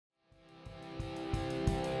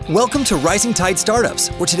Welcome to Rising Tide Startups,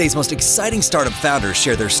 where today's most exciting startup founders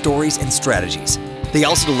share their stories and strategies. They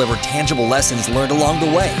also deliver tangible lessons learned along the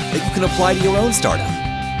way that you can apply to your own startup.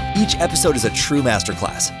 Each episode is a true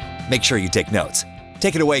masterclass. Make sure you take notes.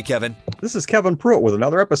 Take it away, Kevin. This is Kevin Pruitt with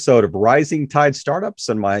another episode of Rising Tide Startups,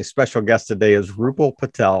 and my special guest today is Rupal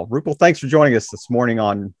Patel. Rupal, thanks for joining us this morning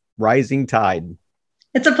on Rising Tide.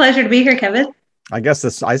 It's a pleasure to be here, Kevin. I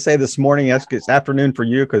guess I say this morning, it's afternoon for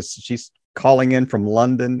you because she's calling in from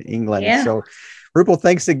London, England. Yeah. So, Rupal,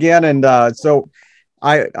 thanks again. And so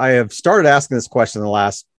I have started asking this question in the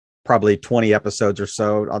last probably 20 episodes or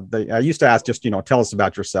so. I used to ask just, tell us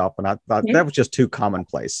about yourself. And I thought that was just too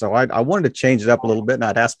commonplace. So I wanted to change it up a little bit. And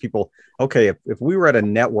I'd ask people, okay, if we were at a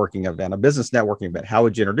networking event, a business networking event, how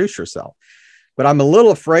would you introduce yourself? But I'm a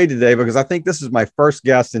little afraid today because I think this is my first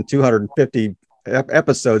guest in 250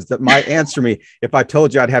 episodes that might answer me if I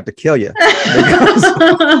told you I'd have to kill you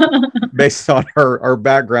based on her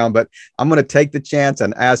background. But I'm going to take the chance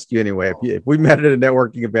and ask you anyway. If we met at a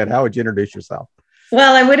networking event, how would you introduce yourself?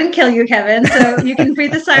 Well, I wouldn't kill you, Kevin, so you can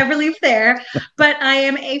breathe a sigh of relief there. But I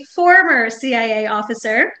am a former CIA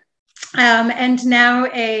officer and now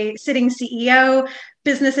a sitting CEO,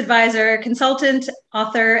 business advisor, consultant,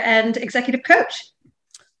 author, and executive coach.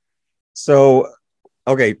 So,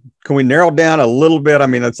 okay, can we narrow down a little bit? I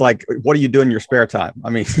mean, it's like, what do you do in your spare time? I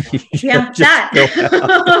mean, yeah,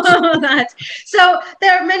 that. So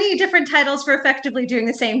there are many different titles for effectively doing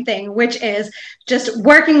the same thing, which is just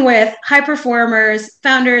working with high performers,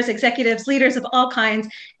 founders, executives, leaders of all kinds,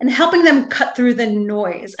 and helping them cut through the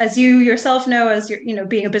noise. As you yourself know, as you're,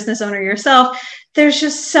 being a business owner yourself, there's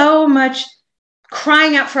just so much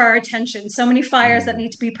crying out for our attention, so many fires that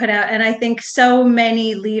need to be put out. And I think so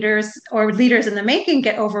many leaders or leaders in the making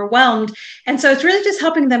get overwhelmed. And so it's really just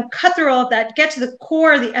helping them cut through all of that, get to the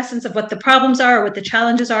core, the essence of what the problems are, or what the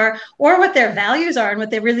challenges are, or what their values are, and what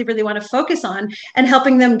they really, really want to focus on, and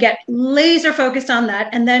helping them get laser focused on that.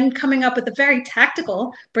 And then coming up with a very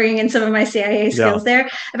tactical, bringing in some of my CIA skills there,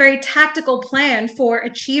 a very tactical plan for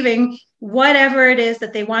achieving whatever it is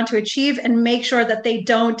that they want to achieve, and make sure that they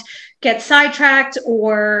don't get sidetracked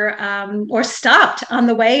or stopped on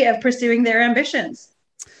the way of pursuing their ambitions.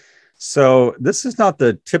 So this is not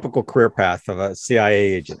the typical career path of a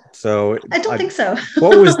CIA agent. So I don't think so.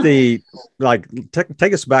 What was the,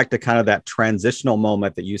 take us back to kind of that transitional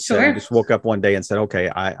moment that you said, you just woke up one day and said, okay,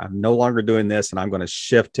 I'm no longer doing this and I'm going to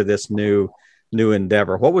shift to this new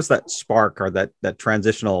endeavor. What was that spark or that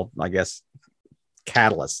transitional, I guess,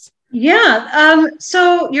 catalyst? Yeah.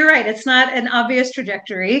 So you're right. It's not an obvious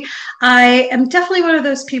trajectory. I am definitely one of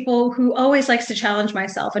those people who always likes to challenge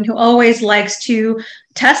myself and who always likes to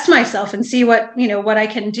test myself and see what I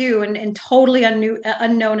can do in totally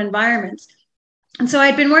unknown environments. And so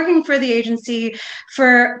I'd been working for the agency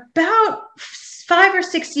for about 5 or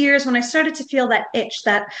 6 years when I started to feel that itch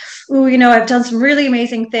that, I've done some really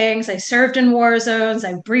amazing things. I served in war zones.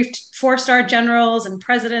 I briefed 4-star generals and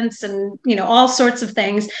presidents and, all sorts of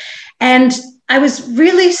things. And I was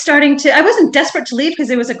really I wasn't desperate to leave because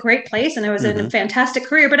it was a great place and it was a fantastic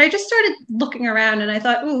career, but I just started looking around and I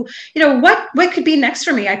thought, what could be next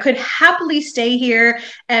for me? I could happily stay here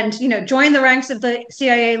and, join the ranks of the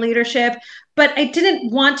CIA leadership, but I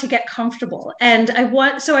didn't want to get comfortable.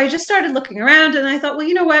 So I just started looking around and I thought, well,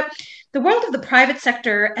 you know what? The world of the private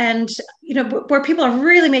sector and, where people are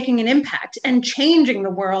really making an impact and changing the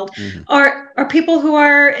world are people who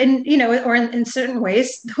are in certain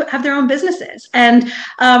ways who have their own businesses. And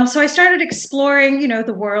so I started exploring,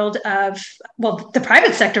 the world of, the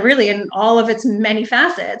private sector really in all of its many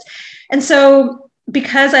facets. And so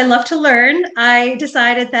because I love to learn, I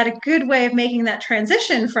decided that a good way of making that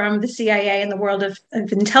transition from the CIA and the world of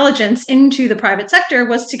intelligence into the private sector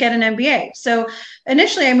was to get an MBA. So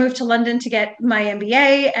initially I moved to London to get my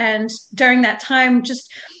MBA. And during that time,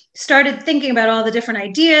 just started thinking about all the different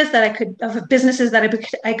ideas of businesses that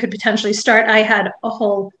I could potentially start. I had a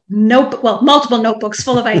whole multiple notebooks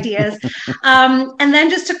full of ideas, and then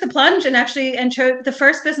just took the plunge and chose the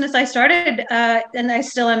first business I started, and I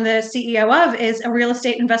still am the CEO of, is a real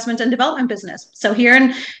estate investment and development business. So here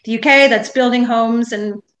in the UK, that's building homes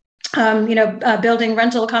and building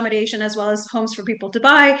rental accommodation as well as homes for people to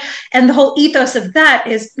buy. And the whole ethos of that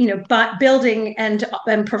is, building and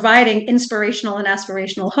providing inspirational and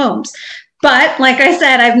aspirational homes. But like I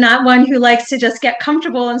said, I'm not one who likes to just get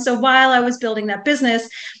comfortable. And so while I was building that business,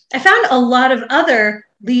 I found a lot of other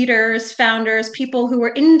leaders, founders, people who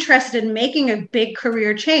were interested in making a big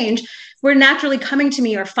career change were naturally coming to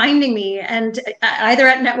me or finding me, and either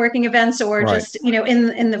at networking events or just, you know,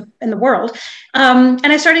 in the world. And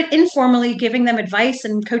I started informally giving them advice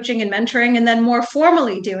and coaching and mentoring, and then more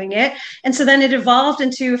formally doing it. And so then it evolved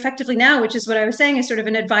into effectively now, which is what I was saying, is sort of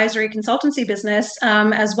an advisory consultancy business,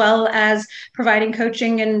 as well as providing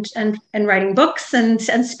coaching and writing books and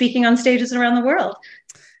speaking on stages around the world.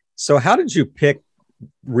 So how did you pick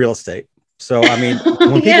real estate? So, I mean,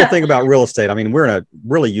 when people think about real estate, I mean, we're in a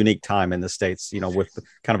really unique time in the States, you know, with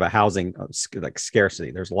kind of a housing like scarcity.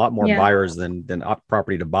 There's a lot more buyers than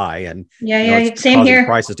property to buy. And it's same causing here.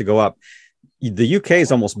 Prices to go up. The UK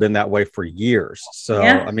has almost been that way for years. So,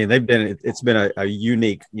 I mean, it's been a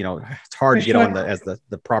unique, you know, it's hard to get on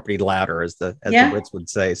the property ladder, as the Brits would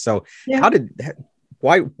say. So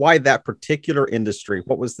why that particular industry?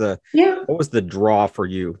 What was the draw for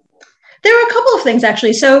you? There were a couple of things,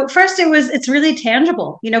 actually. So first, it's really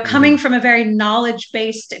tangible, you know, coming from a very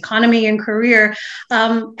knowledge-based economy and career.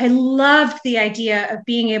 I loved the idea of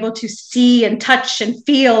being able to see and touch and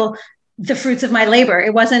feel the fruits of my labor.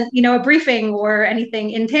 It wasn't, you know, a briefing or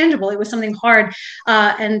anything intangible. It was something hard,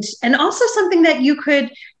 and also something that you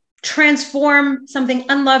could transform something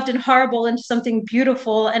unloved and horrible into something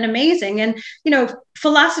beautiful and amazing. And, you know,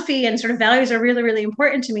 philosophy and sort of values are really, really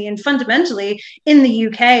important to me. And fundamentally in the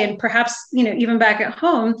UK, and perhaps, you know, even back at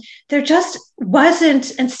home, there just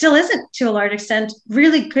wasn't, and still isn't to a large extent,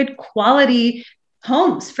 really good quality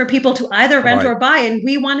homes for people to either rent or buy. And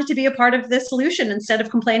we wanted to be a part of the solution instead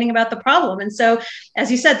of complaining about the problem. And so,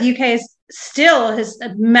 as you said, the UK still has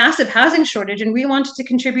a massive housing shortage, and we wanted to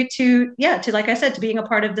contribute to, like I said, to being a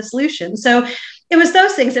part of the solution. So it was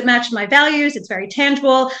those things that matched my values. It's very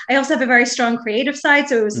tangible. I also have a very strong creative side,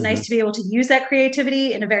 so it was nice to be able to use that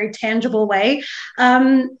creativity in a very tangible way.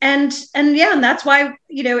 And that's why,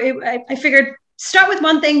 you know, I figured, start with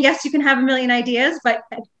one thing. Yes, you can have a million ideas, but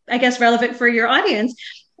I guess relevant for your audience,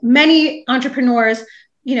 many entrepreneurs,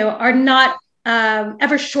 you know, are not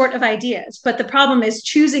ever short of ideas. But the problem is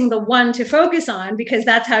choosing the one to focus on, because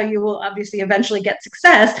that's how you will obviously eventually get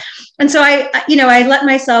success. And so I let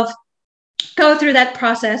myself go through that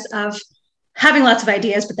process of having lots of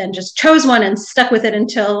ideas, but then just chose one and stuck with it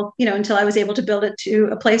until I was able to build it to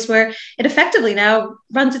a place where it effectively now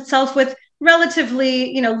runs itself with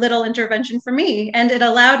relatively, you know, little intervention for me. And it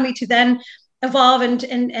allowed me to then evolve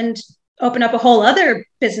and open up a whole other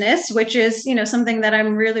business, which is, you know, something that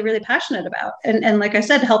I'm really, really passionate about. And like I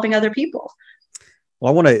said, helping other people.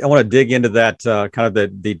 Well, I want to dig into that kind of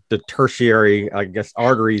the tertiary, I guess,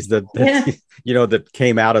 arteries that you know, that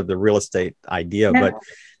came out of the real estate idea. But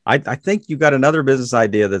I think you got another business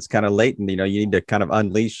idea that's kind of latent. You know, you need to kind of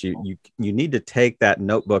unleash. You need to take that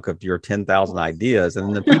notebook of your 10,000 ideas,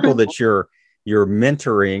 and the people that you're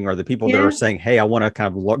mentoring, or the people that are saying, hey, I want to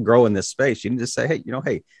kind of grow in this space. You need to say, hey, you know,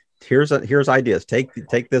 hey, here's ideas. Take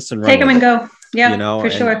this and run. Take them and go. Yeah, you know, for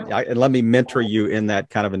sure. And let me mentor you in that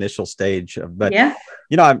kind of initial stage. But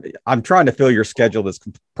you know, I'm trying to fill your schedule. That's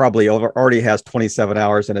probably already has 27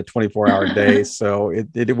 hours in a 24-hour day. So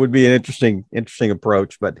it would be an interesting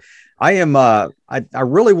approach. But I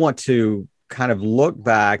really want to kind of look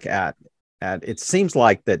back at it. Seems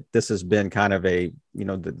like that this has been kind of a, you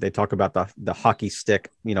know, they talk about the hockey stick,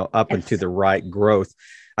 you know, up and to the right growth.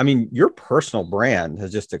 I mean, your personal brand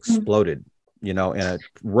has just exploded, you know, in a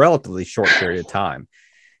relatively short period of time.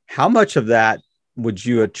 How much of that would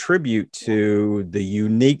you attribute to the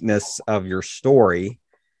uniqueness of your story?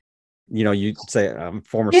 You know, you say I'm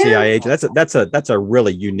former CIA agent. That's a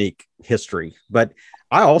really unique history. But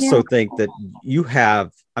I also think that you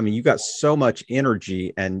got so much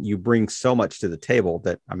energy and you bring so much to the table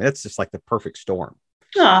that, I mean, it's just like the perfect storm.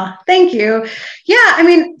 Oh, thank you. Yeah. I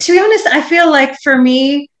mean, to be honest, I feel like for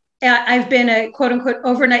me, I've been a quote unquote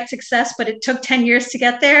overnight success, but it took 10 years to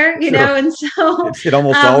get there, you know? And so it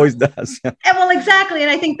almost always does. Well, exactly.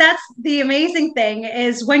 And I think that's the amazing thing,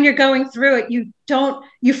 is when you're going through it,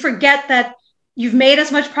 you forget that you've made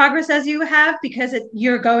as much progress as you have, because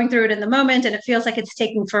you're going through it in the moment and it feels like it's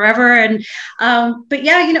taking forever. And, but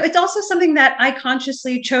yeah, you know, it's also something that I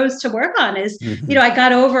consciously chose to work on is, you know, I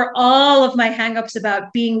got over all of my hangups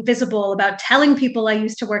about being visible, about telling people I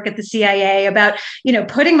used to work at the CIA, about, you know,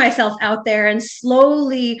 putting myself out there and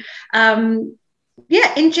slowly,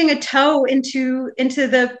 inching a toe into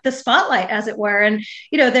the spotlight, as it were. And,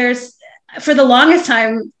 you know, for the longest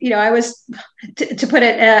time, you know, I was, to put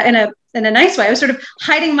it in a nice way, I was sort of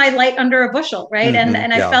hiding my light under a bushel, right?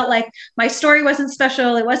 And I felt like my story wasn't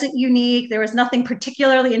special. It wasn't unique. There was nothing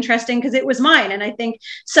particularly interesting because it was mine. And I think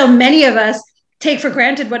so many of us take for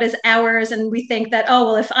granted what is ours, and we think that, oh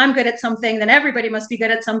well, if I'm good at something, then everybody must be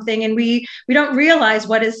good at something, and we don't realize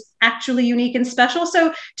what is actually unique and special.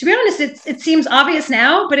 So to be honest, it seems obvious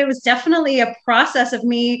now, but it was definitely a process of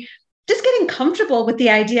me just getting comfortable with the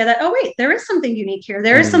idea that, oh wait, there is something unique here,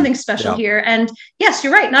 there is something special here. And yes,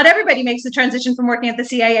 you're right, not everybody makes the transition from working at the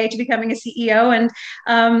CIA to becoming a CEO. And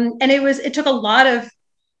it took a lot of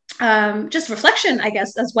just reflection, I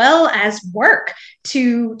guess, as well as work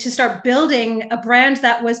to start building a brand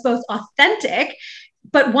that was both authentic,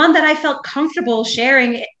 but one that I felt comfortable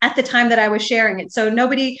sharing at the time that I was sharing it. So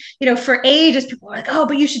nobody, for ages, people were like, oh,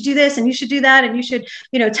 but you should do this and you should do that. And you should,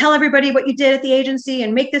 tell everybody what you did at the agency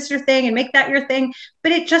and make this your thing and make that your thing.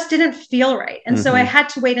 But it just didn't feel right. And so I had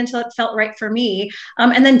to wait until it felt right for me,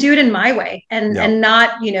 and then do it in my way and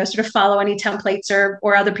not, sort of follow any templates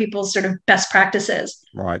or other people's sort of best practices.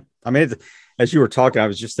 Right. I mean, as you were talking, I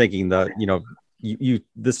was just thinking that,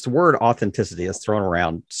 this word authenticity is thrown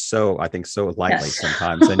around so lightly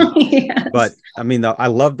sometimes. And, but I mean, I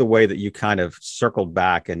love the way that you kind of circled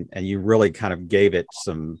back and you really kind of gave it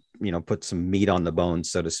some, put some meat on the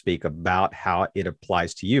bones, so to speak, about how it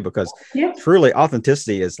applies to you, because truly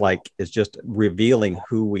authenticity is just revealing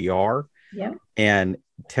who we are and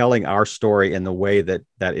telling our story in the way that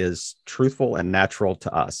is truthful and natural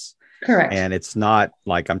to us. Correct. And it's not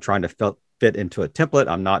like I'm trying to fit into a template.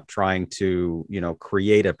 I'm not trying to,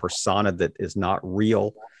 create a persona that is not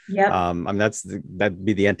real. Yeah. I mean, that'd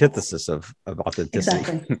be the antithesis of authenticity.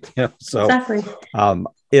 Exactly. So,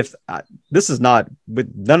 if this is not, but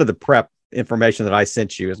none of the prep information that I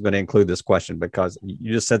sent you is going to include this question, because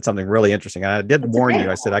you just said something really interesting. And I did warn you.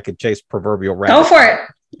 I said I could chase proverbial rabbits. Go for it.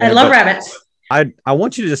 I love rabbits. I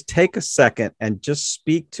want you to just take a second and just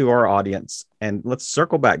speak to our audience, and let's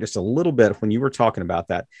circle back just a little bit when you were talking about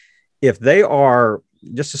that. If they are,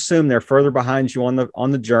 just assume they're further behind you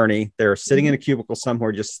on the journey, they're sitting in a cubicle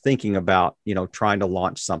somewhere, just thinking about, trying to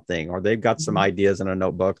launch something, or they've got some ideas in a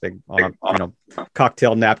notebook, on a,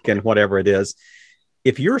 cocktail napkin, whatever it is.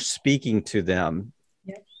 If you're speaking to them,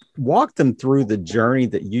 walk them through the journey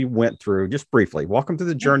that you went through, just briefly, walk them through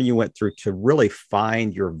the journey you went through to really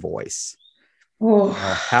find your voice.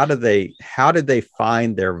 How did they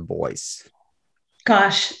find their voice?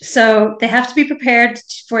 Gosh, so they have to be prepared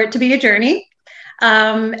for it to be a journey.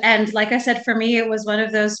 And like I said, for me, it was one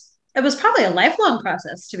of those, it was probably a lifelong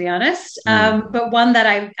process, to be honest, but one that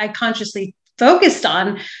I consciously focused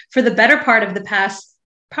on for the better part of the past,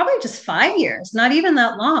 probably just 5 years, not even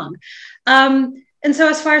that long. And so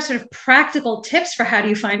as far as sort of practical tips for how do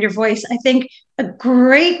you find your voice, I think a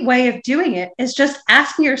great way of doing it is just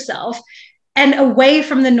asking yourself, and away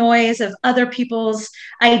from the noise of other people's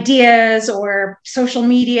ideas or social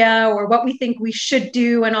media or what we think we should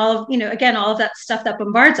do and all of, again, all of that stuff that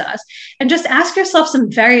bombards us, and just ask yourself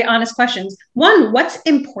some very honest questions. One, what's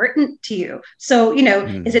important to you? So,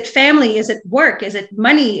 is it family? Is it work? Is it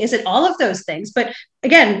money? Is it all of those things? But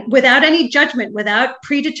again, without any judgment, without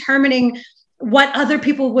predetermining what other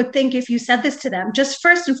people would think if you said this to them, just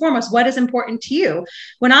first and foremost, what is important to you?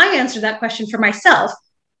 When I answer that question for myself,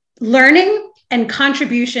 learning and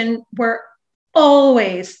contribution were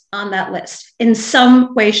always on that list in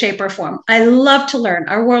some way, shape, or form. I love to learn.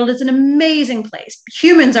 Our world is an amazing place.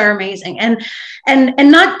 Humans are amazing. And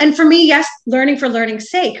for me, yes, learning for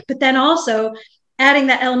learning's sake, but then also adding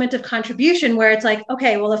that element of contribution where it's like,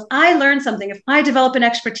 okay, well, if I learn something, if I develop an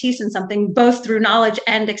expertise in something, both through knowledge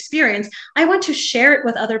and experience, I want to share it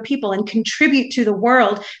with other people and contribute to the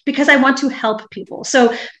world because I want to help people.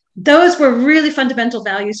 So those were really fundamental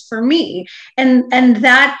values for me. And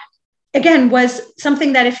that, again, was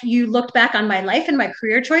something that if you looked back on my life and my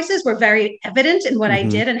career choices were very evident in what I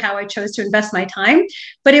did and how I chose to invest my time.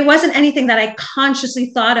 But it wasn't anything that I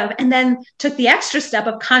consciously thought of and then took the extra step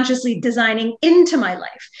of consciously designing into my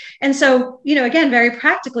life. And so, again, very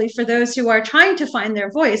practically for those who are trying to find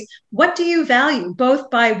their voice, what do you value, both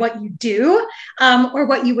by what you do or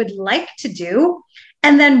what you would like to do?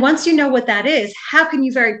 And then once you know what that is, how can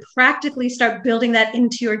you very practically start building that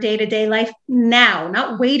into your day-to-day life now,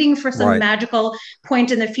 not waiting for some magical point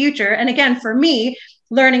in the future? And again, for me,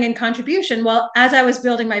 learning and contribution, well, as I was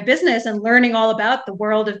building my business and learning all about the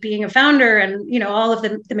world of being a founder and, all of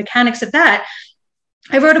the mechanics of that,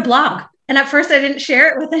 I wrote a blog. And at first I didn't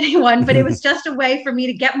share it with anyone, but it was just a way for me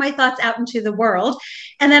to get my thoughts out into the world.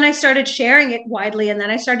 And then I started sharing it widely. And then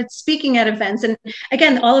I started speaking at events. And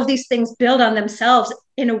again, all of these things build on themselves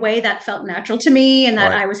in a way that felt natural to me and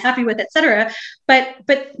that I was happy with, et cetera. But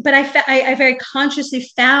I very consciously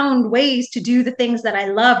found ways to do the things that I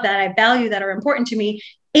love, that I value, that are important to me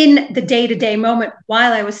in the day-to-day moment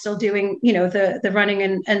while I was still doing, the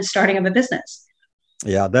running and starting of a business.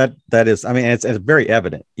 Yeah, that is. I mean, it's very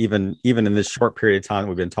evident, even in this short period of time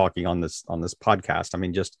we've been talking on this podcast. I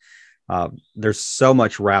mean, just there's so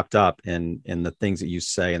much wrapped up in the things that you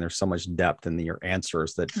say, and there's so much depth in your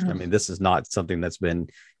answers that I mean, this is not something that's been,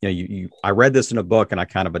 you know, you I read this in a book and I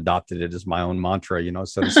kind of adopted it as my own mantra, you know,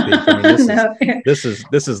 so to speak. I mean, this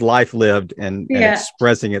is life lived and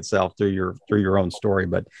expressing itself through your own story.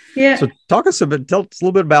 But so tell us a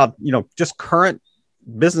little bit about, you know, just current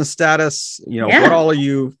business status, you know,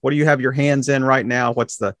 what do you have your hands in right now?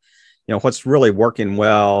 What's what's really working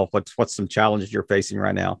well? What's some challenges you're facing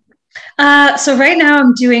right now? So right now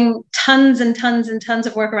I'm doing tons and tons and tons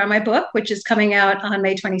of work around my book, which is coming out on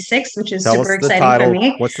May 26th, which is super exciting for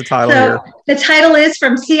me. What's the title here? The title is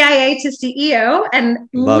From CIA to CEO. And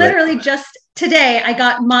literally just today, I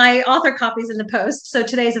got my author copies in the post. So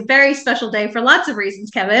today is a very special day for lots of reasons,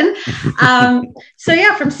 Kevin. So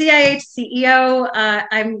yeah, from CIA to CEO,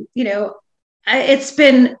 it's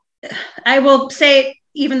been, I will say,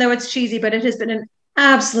 even though it's cheesy, but it has been an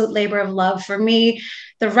absolute labor of love for me.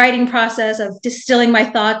 The writing process of distilling my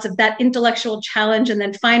thoughts, of that intellectual challenge, and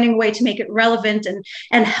then finding a way to make it relevant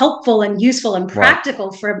and helpful and useful and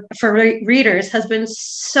practical for readers has been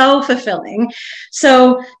so fulfilling.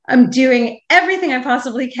 So I'm doing everything I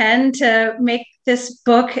possibly can to make this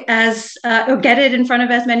book or get it in front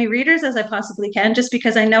of as many readers as I possibly can, just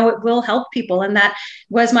because I know it will help people. And that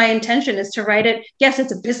was my intention, is to write it. Yes,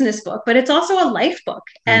 it's a business book, but it's also a life book.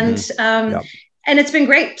 And it's been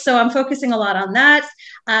great. So I'm focusing a lot on that.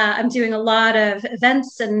 I'm doing a lot of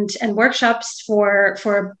events and workshops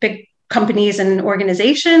for big companies and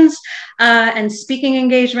organizations and speaking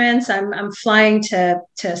engagements. I'm flying to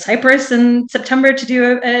Cyprus in September to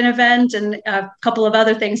do an event, and a couple of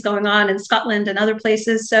other things going on in Scotland and other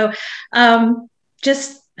places. So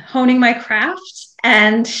just honing my craft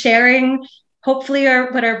and sharing hopefully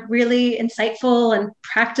what are really insightful and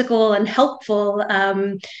practical and helpful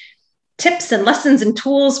tips and lessons and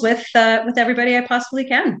tools with everybody I possibly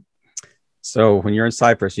can. So when you're in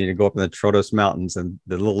Cyprus, you need to go up in the Troodos Mountains, and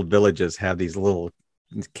the little villages have these little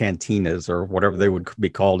cantinas or whatever they would be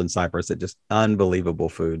called in Cyprus. That just unbelievable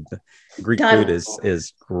food. Greek food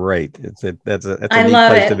is great. That's a neat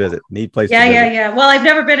place to visit. Neat place. Yeah. Well, I've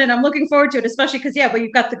never been, and I'm looking forward to it, especially because well,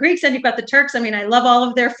 you've got the Greeks and you've got the Turks. I mean, I love all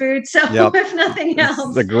of their food. So if nothing else,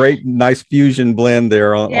 it's a great, nice fusion blend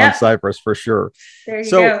there on Cyprus for sure. There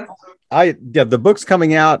you go. The book's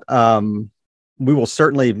coming out. We will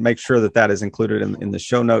certainly make sure that is included in the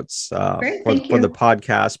show notes for the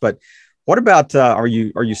podcast. But what about, are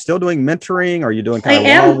you still doing mentoring? Are you doing kind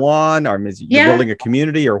of one-on-one? Or is you building a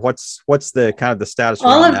community? Or what's the kind of the status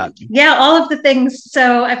around that? Yeah, all of the things.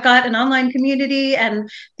 So I've got an online community, and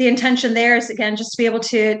the intention there is, again, just to be able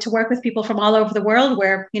to work with people from all over the world,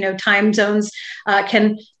 where, time zones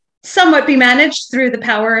can somewhat be managed through the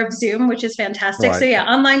power of Zoom, which is fantastic. Right. So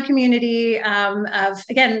online community of,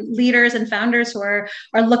 again, leaders and founders who are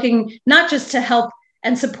looking not just to help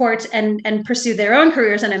and support and pursue their own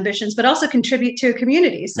careers and ambitions, but also contribute to a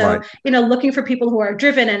community. So, looking for people who are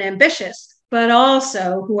driven and ambitious, but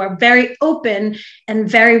also who are very open and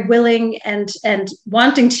very willing and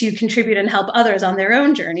wanting to contribute and help others on their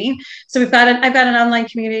own journey. So I've got an online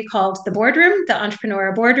community called the Boardroom, the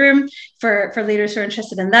Entrepreneur Boardroom, for leaders who are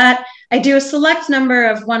interested in that. I do a select number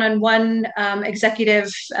of one-on-one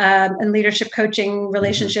executive and leadership coaching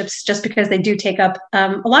relationships, just because they do take up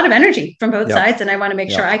a lot of energy from both sides, and I want to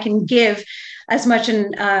make sure I can give as much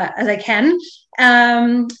as I can.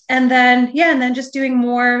 And then just doing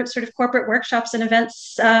more sort of corporate workshops and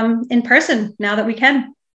events in person now that we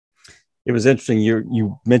can. It was interesting.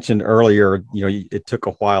 You mentioned earlier, it took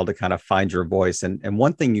a while to kind of find your voice. And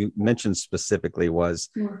one thing you mentioned specifically was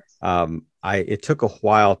it took a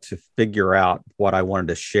while to figure out what I wanted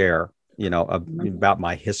to share, about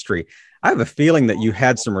my history. I have a feeling that you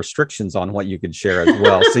had some restrictions on what you could share as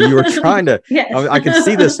well. So you were trying to, I can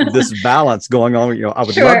see this balance going on. I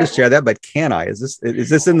would love to share that, but can I? Is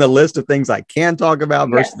this in the list of things I can talk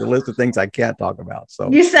about versus the list of things I can't talk about?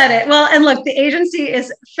 So you said it. Well, and look, the agency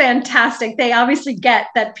is fantastic. They obviously get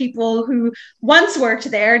that people who once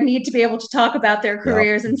worked there need to be able to talk about their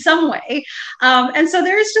careers in some way. And so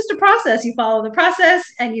there is just a process. You follow the process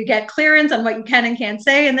and you get clearance on what you can and can't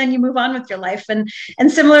say, and then you move on with your life. And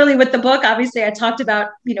similarly with the book, obviously I talked about,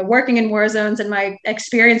 working in war zones and my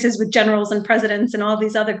experiences with generals and presidents and all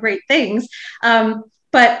these other great things.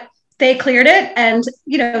 But they cleared it, and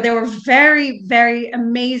they were very, very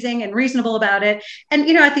amazing and reasonable about it. And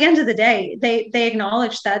at the end of the day, they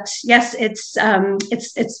acknowledged that yes, it's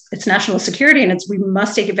national security, and we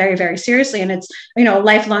must take it very, very seriously, and it's a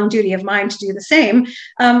lifelong duty of mine to do the same.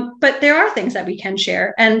 But there are things that we can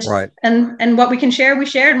share, and right. and what we can share, we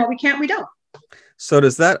share, and what we can't, we don't. So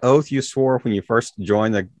does that oath you swore when you first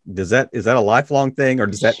joined, is that a lifelong thing, or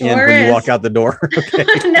does that Sure end when is. you walk out the door? Okay.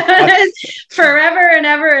 No, it's forever and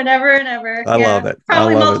ever and ever and ever. I love it.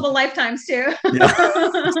 Probably multiple lifetimes too.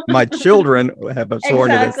 Yeah. My children have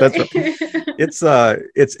sworn to this. That's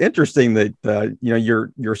it's interesting that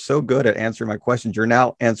you're so good at answering my questions. You're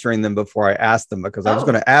now answering them before I ask them, because I was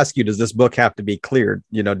going to ask you, does this book have to be cleared?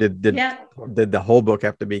 Did the whole book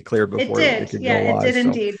have to be cleared before it could go live? It did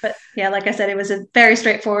indeed. But like I said, it was a very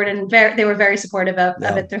straightforward, and they were very supportive of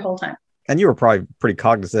it the whole time. And you were probably pretty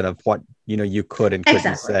cognizant of what you could and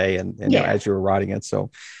couldn't say, and as you were writing it.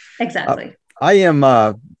 So exactly. I'm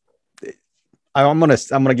gonna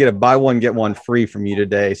get a buy one get one free from you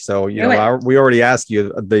today. So we already asked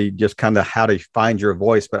you just kind of how to find your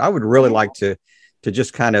voice, but I would really like to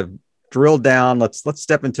just kind of drill down. Let's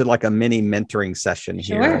step into like a mini mentoring session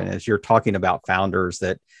here. And as you're talking about founders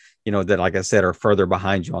that like I said, are further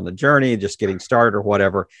behind you on the journey, just getting started or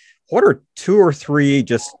whatever, what are 2 or 3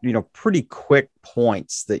 just pretty quick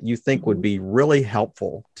points that you think would be really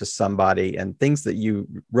helpful to somebody, and things that you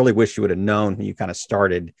really wish you would have known when you kind of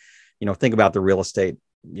started? Think about the real estate,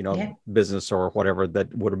 business or whatever,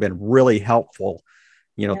 that would have been really helpful.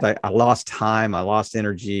 That I lost time, I lost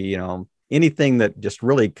energy, anything that just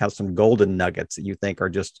really has some golden nuggets that you think are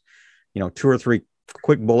just, 2 or 3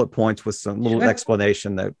 quick bullet points with some little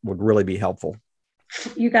explanation that would really be helpful.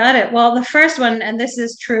 You got it. Well, the first one, and this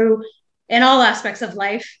is true in all aspects of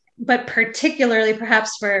life, but particularly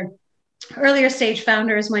perhaps for earlier stage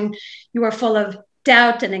founders, when you are full of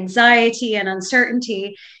doubt and anxiety and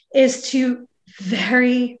uncertainty, is to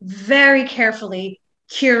very, very carefully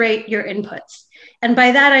curate your inputs. And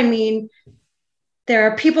by that, I mean, there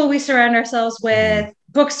are people we surround ourselves with,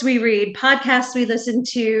 books we read, podcasts we listen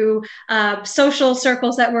to, social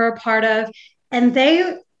circles that we're a part of, and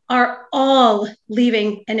they are all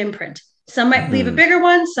leaving an imprint. Some might leave a bigger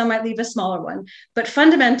one, some might leave a smaller one. But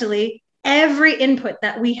fundamentally, every input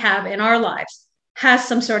that we have in our lives has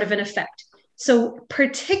some sort of an effect. So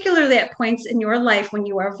particularly at points in your life when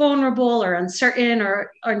you are vulnerable or uncertain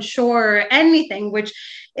or unsure or anything, which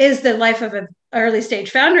is the life of an early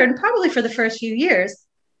stage founder, and probably for the first few years,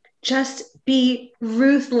 just be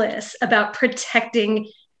ruthless about protecting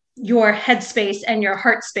your headspace and your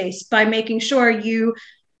heart space by making sure you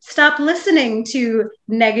stop listening to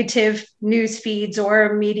negative news feeds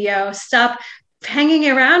or media. Stop hanging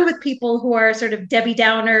around with people who are sort of Debbie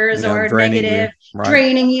Downers or negative,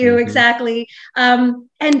 draining you. Exactly. And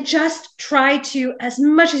just try to, as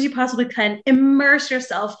much as you possibly can, immerse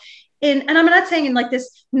yourself in, and I'm not saying in like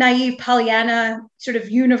this naive Pollyanna sort of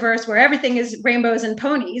universe where everything is rainbows and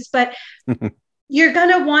ponies, but you're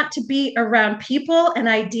going to want to be around people and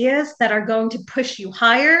ideas that are going to push you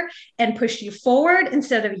higher and push you forward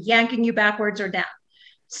instead of yanking you backwards or down.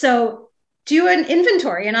 So do an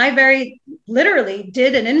inventory. And I very literally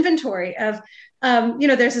did an inventory of,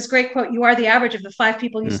 there's this great quote, you are the average of the 5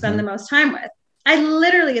 people you spend the most time with. I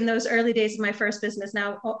literally, in those early days of my first business,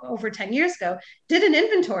 now over 10 years ago, did an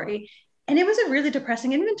inventory. And it was a really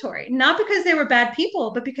depressing inventory, not because they were bad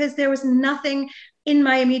people, but because there was nothing in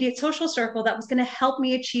my immediate social circle that was going to help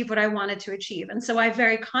me achieve what I wanted to achieve. And so I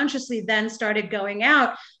very consciously then started going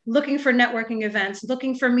out, looking for networking events,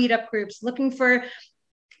 looking for meetup groups,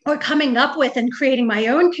 or coming up with and creating my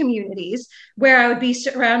own communities where I would be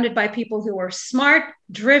surrounded by people who were smart,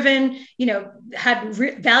 driven, had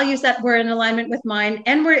values that were in alignment with mine,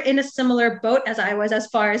 and were in a similar boat as I was, as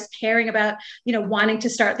far as caring about, wanting to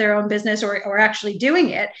start their own business or actually doing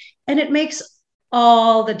it. And it makes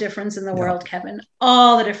all the difference in the world, Kevin,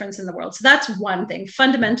 all the difference in the world. So that's one thing.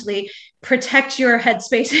 Fundamentally, protect your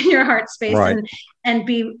headspace and your heart space, and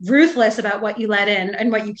be ruthless about what you let in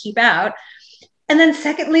and what you keep out. And then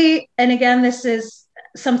secondly, and again, this is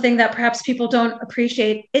something that perhaps people don't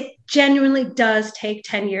appreciate, it genuinely does take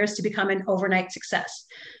 10 years to become an overnight success.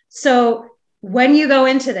 So when you go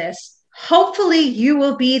into this, hopefully you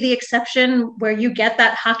will be the exception where you get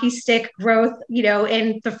that hockey stick growth,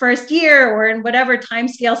 in the first year or in whatever time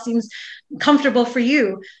scale seems comfortable for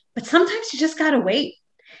you. But sometimes you just got to wait.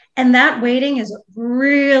 And that waiting is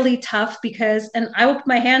really tough because, and I will put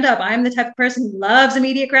my hand up, I'm the type of person who loves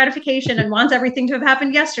immediate gratification and wants everything to have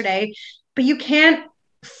happened yesterday, but you can't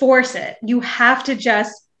force it. You have to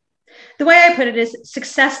the way I put it is,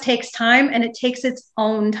 success takes time, and it takes its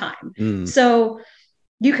own time. So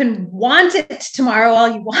you can want it tomorrow all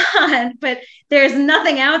you want, but there's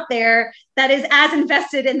nothing out there that is as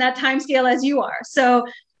invested in that time scale as you are. So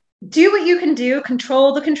do what you can do,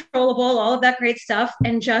 control the controllable, all of that great stuff,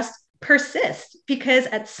 and just persist, because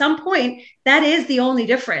at some point that is the only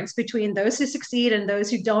difference between those who succeed and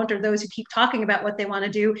those who don't, or those who keep talking about what they want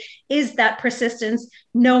to do, is that persistence,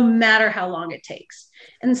 no matter how long it takes.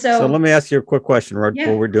 And so let me ask you a quick question right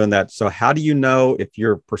before we're doing that. So how do you know if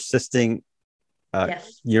you're persisting? If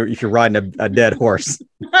you're riding a dead horse?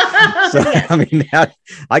 So I mean,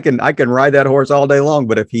 I can ride that horse all day long,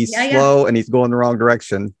 but if he's slow and he's going the wrong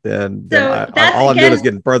direction, then all I'm doing is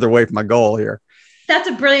getting further away from my goal here. That's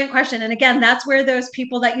a brilliant question. And again, that's where those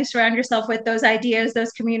people that you surround yourself with, those ideas,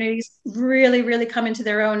 those communities really, really come into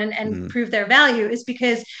their own and prove their value, is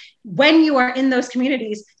because when you are in those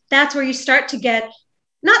communities, that's where you start to get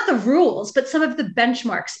not the rules, but some of the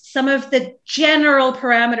benchmarks, some of the general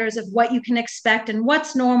parameters of what you can expect and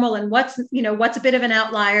what's normal and what's a bit of an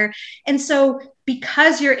outlier. And so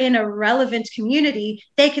because you're in a relevant community,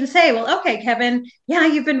 they can say, well, okay, Kevin, yeah,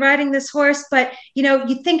 you've been riding this horse, but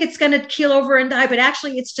you think it's going to keel over and die, but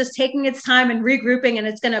actually it's just taking its time and regrouping, and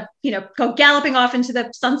it's going to, go galloping off into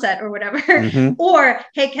the sunset or whatever. Or,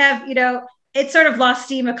 hey, Kev, it sort of lost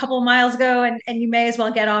steam a couple of miles ago, and you may as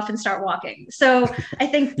well get off and start walking. So I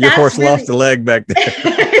think your horse lost a leg back there.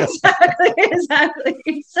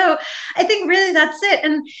 Exactly. So I think really that's it.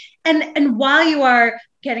 And while you are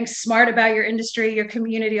getting smart about your industry, your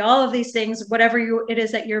community, all of these things, whatever it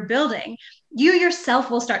is that you're building, you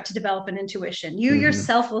yourself will start to develop an intuition. You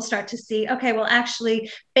yourself will start to see, okay, well,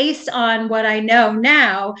 actually, based on what I know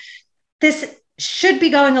now, this should be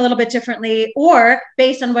going a little bit differently, or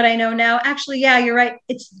based on what I know now, actually, yeah, you're right.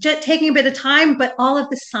 It's just taking a bit of time, but all of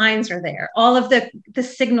the signs are there. All of the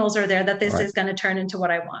signals are there that this is going to turn into what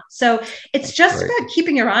I want. So it's just about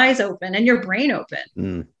keeping your eyes open and your brain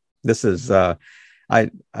open. This is, I've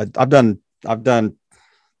done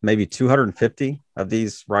maybe 250 of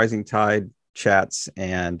these Rising Tide chats.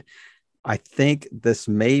 And I think this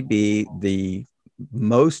may be the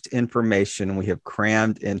most information we have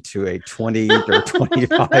crammed into a 20 or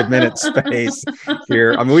 25 minute space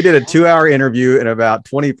here. I mean, we did a 2-hour interview in about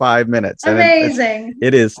 25 minutes. Amazing.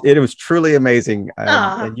 And it was truly amazing.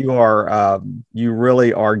 And you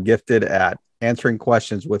really are gifted at answering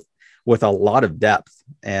questions with a lot of depth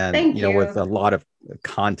and, with a lot of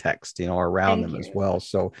context, around them as well.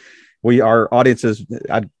 So our audiences,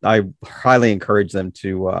 I highly encourage them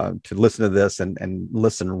to listen to this and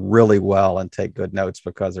listen really well and take good notes,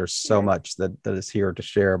 because there's so much that is here to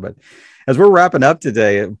share. But as we're wrapping up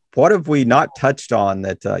today, what have we not touched on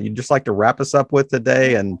that you'd just like to wrap us up with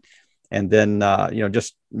today? And then,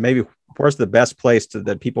 just maybe where's the best place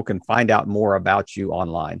that people can find out more about you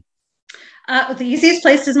online? The easiest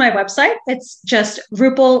place is my website. It's just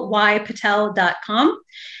rupalpatel.com.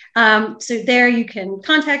 So there you can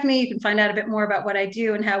contact me. You can find out a bit more about what I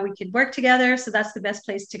do and how we could work together. So that's the best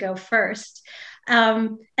place to go first.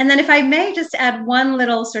 And then if I may just add one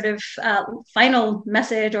little sort of final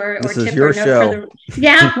message or tip or note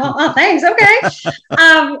well, thanks. Okay.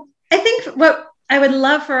 I think what I would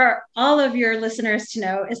love for all of your listeners to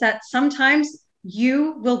know is that sometimes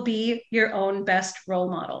you will be your own best role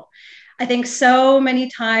model. I think so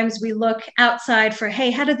many times we look outside for,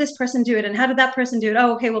 hey, how did this person do it? And how did that person do it?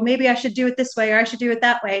 Oh, okay, well, maybe I should do it this way, or I should do it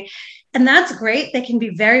that way. And that's great. They can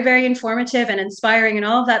be very, very informative and inspiring and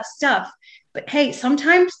all of that stuff. But hey,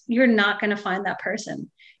 sometimes you're not going to find that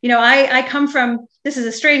person. I come from, this is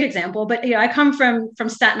a strange example, but I come from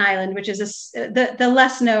Staten Island, which is the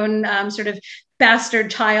less known sort of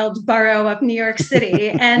bastard child borough of New York City.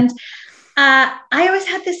 And I always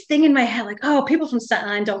had this thing in my head, like, oh, people from Staten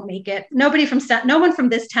Island don't make it. No one from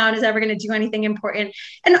this town is ever going to do anything important.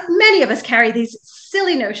 And many of us carry these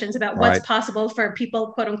silly notions about what's possible for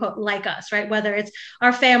people, quote unquote, like us, right? Whether it's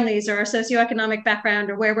our families or our socioeconomic background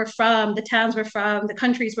or where we're from, the towns we're from, the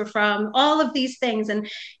countries we're from, all of these things. And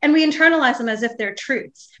we internalize them as if they're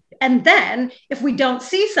truths. And then if we don't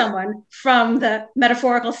see someone from the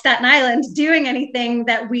metaphorical Staten Island doing anything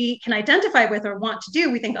that we can identify with or want to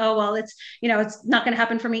do, we think, oh, well, it's not going to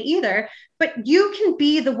happen for me either. But you can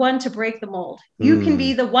be the one to break the mold. You can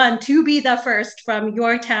be the one to be the first from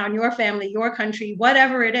your town, your family, your country,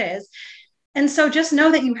 whatever it is. And so just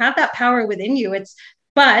know that you have that power within you.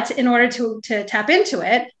 But in order to tap into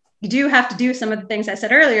it, you do have to do some of the things I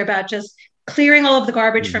said earlier about just clearing all of the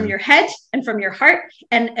garbage from your head and from your heart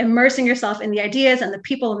and immersing yourself in the ideas and the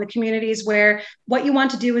people and the communities where what you want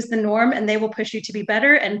to do is the norm, and they will push you to be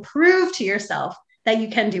better and prove to yourself that you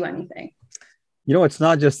can do anything. It's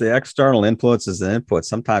not just the external influences and inputs.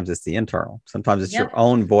 Sometimes it's the internal. Sometimes it's your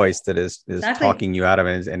own voice that is Exactly. talking you out of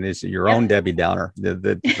it, and it's your own Debbie Downer.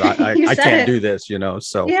 I can't do this,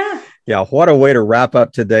 So what a way to wrap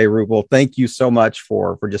up today, Rupal. Thank you so much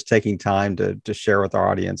for just taking time to share with our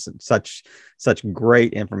audience and such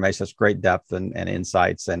great information, such great depth and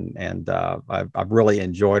insights. And I've really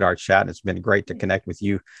enjoyed our chat. It's been great to connect with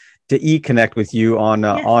you. Connect with you on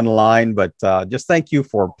online, but just thank you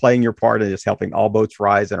for playing your part in just helping all boats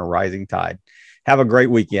rise in a rising tide. Have a great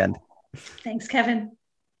weekend. Thanks, Kevin.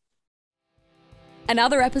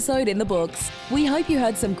 Another episode in the books. We hope you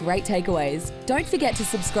heard some great takeaways. Don't forget to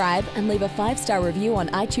subscribe and leave a 5-star review on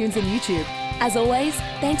iTunes and YouTube. As always,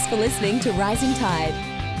 thanks for listening to Rising Tide.